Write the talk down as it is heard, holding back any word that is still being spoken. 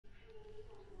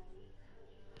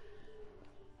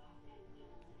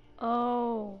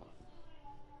Oh.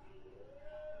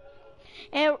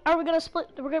 And are we gonna split?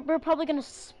 We're probably gonna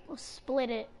split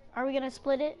it. Are we gonna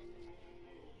split it?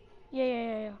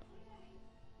 Yeah.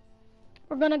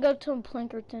 We're gonna go to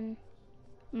Plinkerton.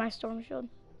 My storm shield.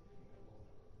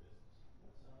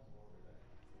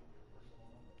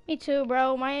 Me too,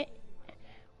 bro.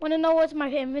 Wanna know what my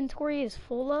inventory is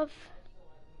full of?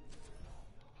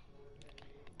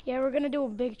 Yeah, we're gonna do a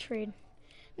big trade.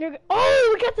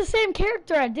 Oh, we got the same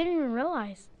character. I didn't even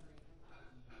realize.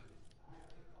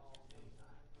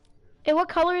 Hey, what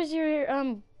color is your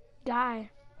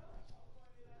guy?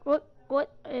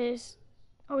 What is?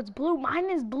 Oh, it's blue.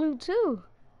 Mine is blue too.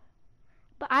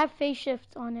 But I have phase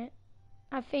shift on it.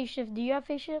 I have phase shift. Do you have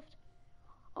phase shift?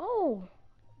 Oh,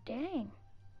 dang.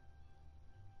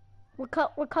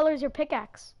 What color is your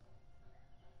pickaxe?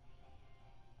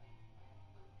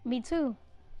 Me too.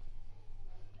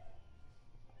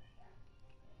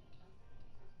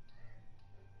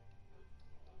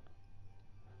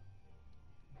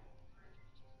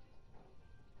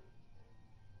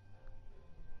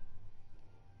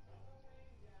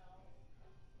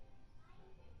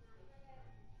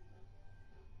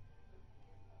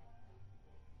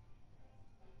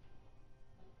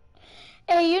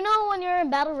 Hey, you know when you're in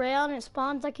Battle Royale and it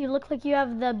spawns like you look like you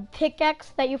have the pickaxe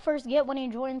that you first get when you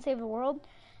join Save the World?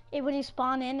 When you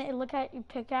spawn in, it look at your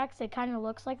pickaxe, it kind of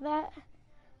looks like that.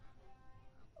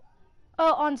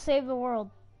 Oh, on Save the World.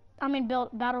 I mean,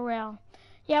 Battle Royale.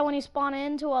 Yeah, when you spawn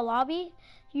into a lobby,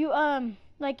 you,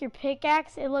 like your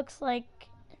pickaxe, it looks like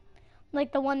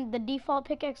the default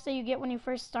pickaxe that you get when you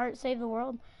first start Save the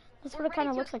World. That's what it kind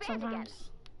of looks like sometimes. Again.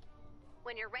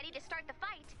 When you're ready to start the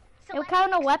fight, hey, what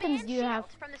kind of weapons do you have?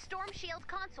 From the Storm Shield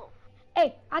console.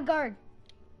 Hey, I guard.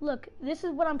 Look, this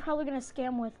is what I'm probably gonna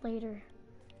scam with later.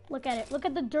 Look at it. Look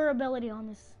at the durability on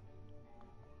this.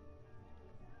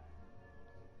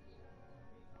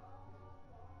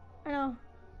 I know.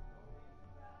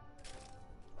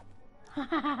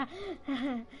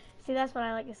 See, that's what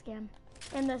I like to scam.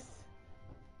 And this.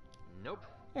 Nope.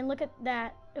 And look at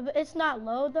that. It's not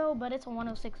low though, but it's a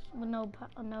 106 with no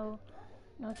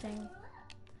thing.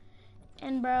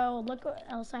 And bro, look what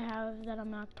else I have that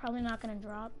I'm probably not gonna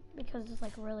drop because it's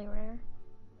like really rare.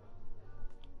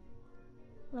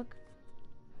 Look.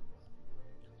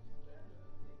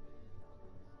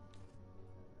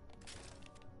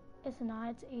 It's not.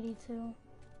 It's 82.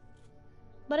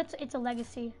 But it's a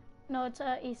legacy. No, it's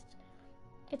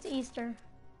It's Easter.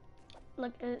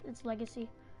 Look, it's legacy.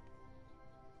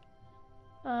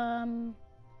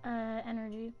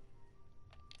 Energy.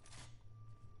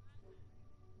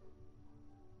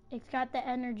 It's got the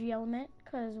energy element,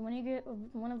 because when you get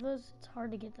one of those, it's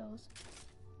hard to get those.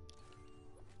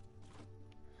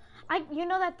 You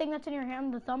know that thing that's in your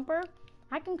hand, the thumper?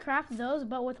 I can craft those,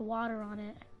 but with water on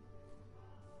it.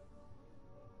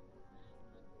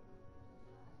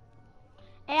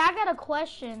 Hey, I got a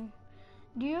question.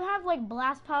 Do you have like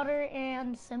blast powder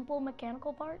and simple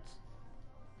mechanical parts?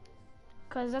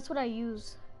 Because that's what I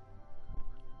use.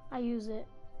 I use it.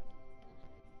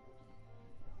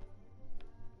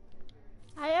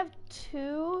 I have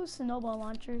 2 snowball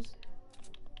launchers.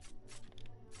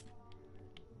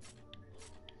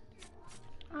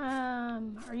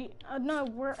 Are you? No,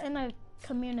 we're in a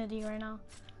community right now.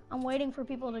 I'm waiting for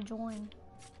people to join.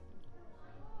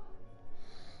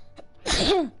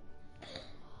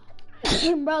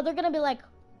 Bro, they're gonna be like,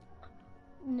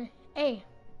 hey,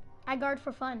 I guard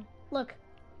for fun. Look.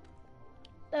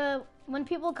 When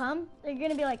people come, they're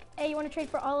gonna be like, hey, you wanna trade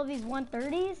for all of these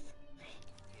 130s?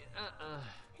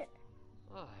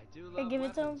 Oh, I do love hey, give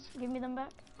weapons. it to them. Give me them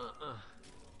back.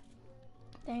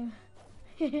 Dang.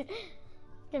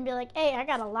 Gonna be like, hey, I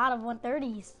got a lot of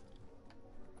 130s.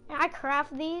 I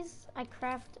craft these. I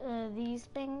craft these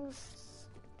things.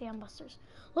 Dam busters.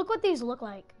 Look what these look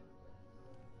like.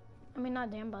 I mean,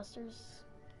 not dam busters.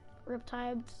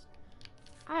 Riptides.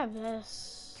 I have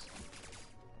this.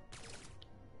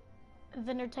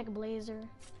 Vendortech blazer.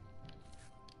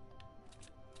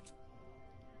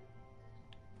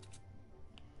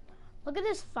 Look at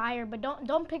this fire, but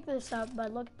don't pick this up.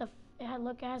 But look at it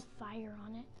has fire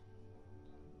on it.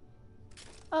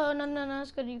 Oh no,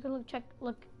 it's good. You can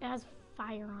look, it has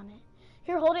fire on it.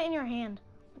 Here, hold it in your hand.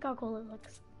 Look how cool it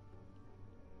looks.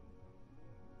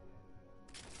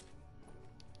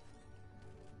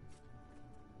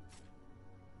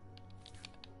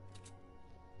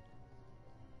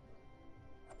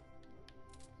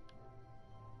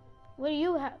 What do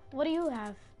you have? What do you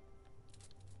have?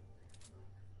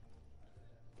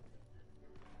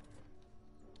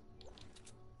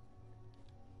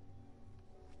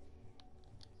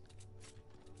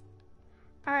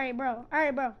 All right, bro.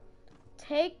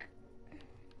 take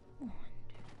one,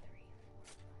 two, three.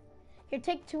 Here,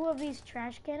 take 2 of these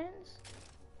trash cannons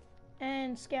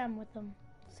and scam with them.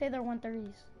 Say they're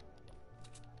 130s.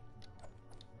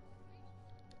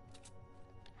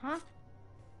 Huh?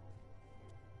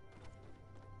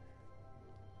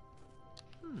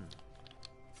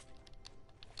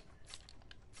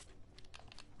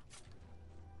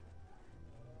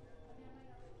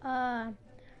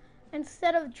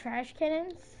 Instead of trash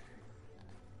cannons,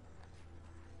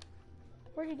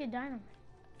 where'd you get dynamite?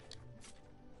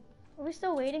 Are we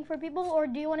still waiting for people, or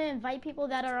do you want to invite people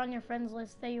that are on your friends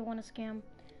list that you want to scam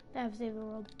that have saved the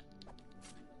world?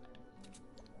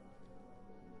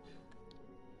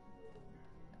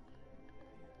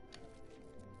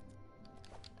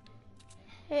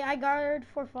 Hey, I guard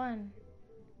for fun.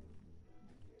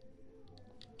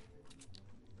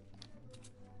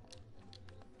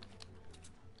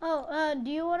 Oh,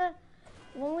 do you wanna,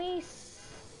 when we,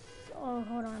 oh,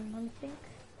 hold on, let me think.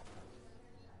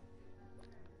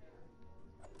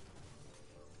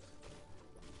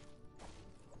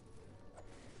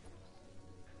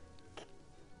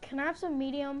 Can I have some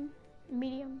medium?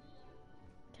 Can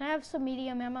I have some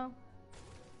medium ammo?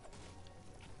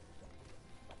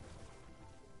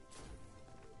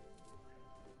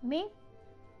 Me?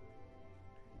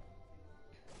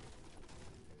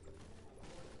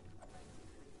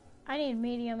 I need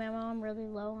medium ammo, I'm really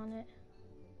low on it.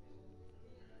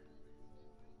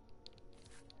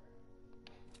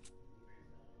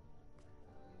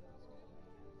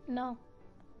 No.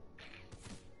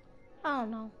 I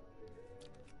don't know.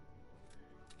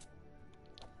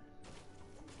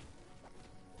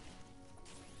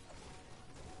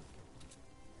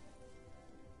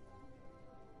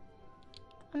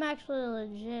 I'm actually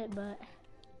legit, but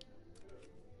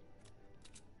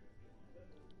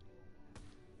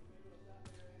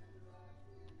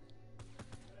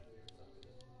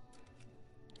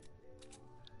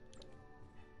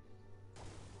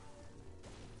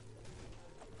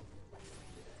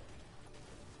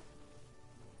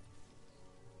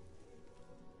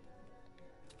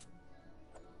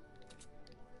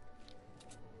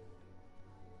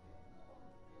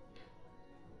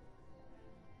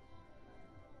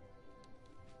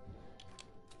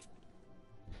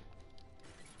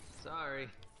Sorry.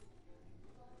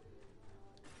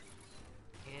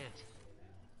 Can't.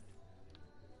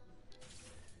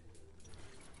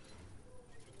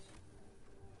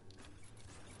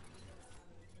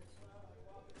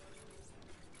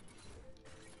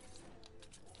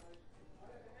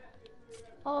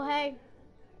 oh hey.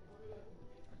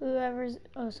 Whoever's,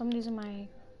 oh, somebody's in my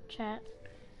chat.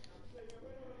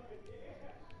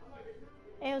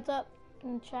 Hey, what's up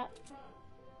in the chat?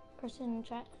 Person in the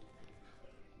chat.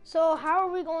 So how are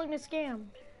we going to scam?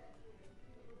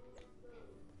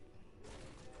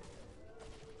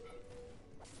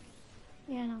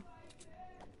 Yeah, no.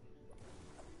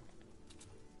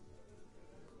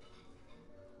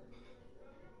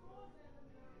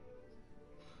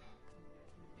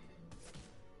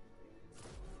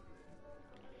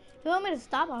 If you want me to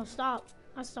stop, I'll stop.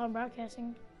 I'll stop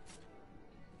broadcasting.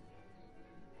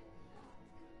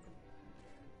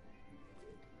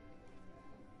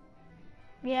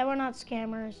 Yeah, we're not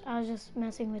scammers. I was just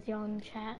messing with y'all in the chat.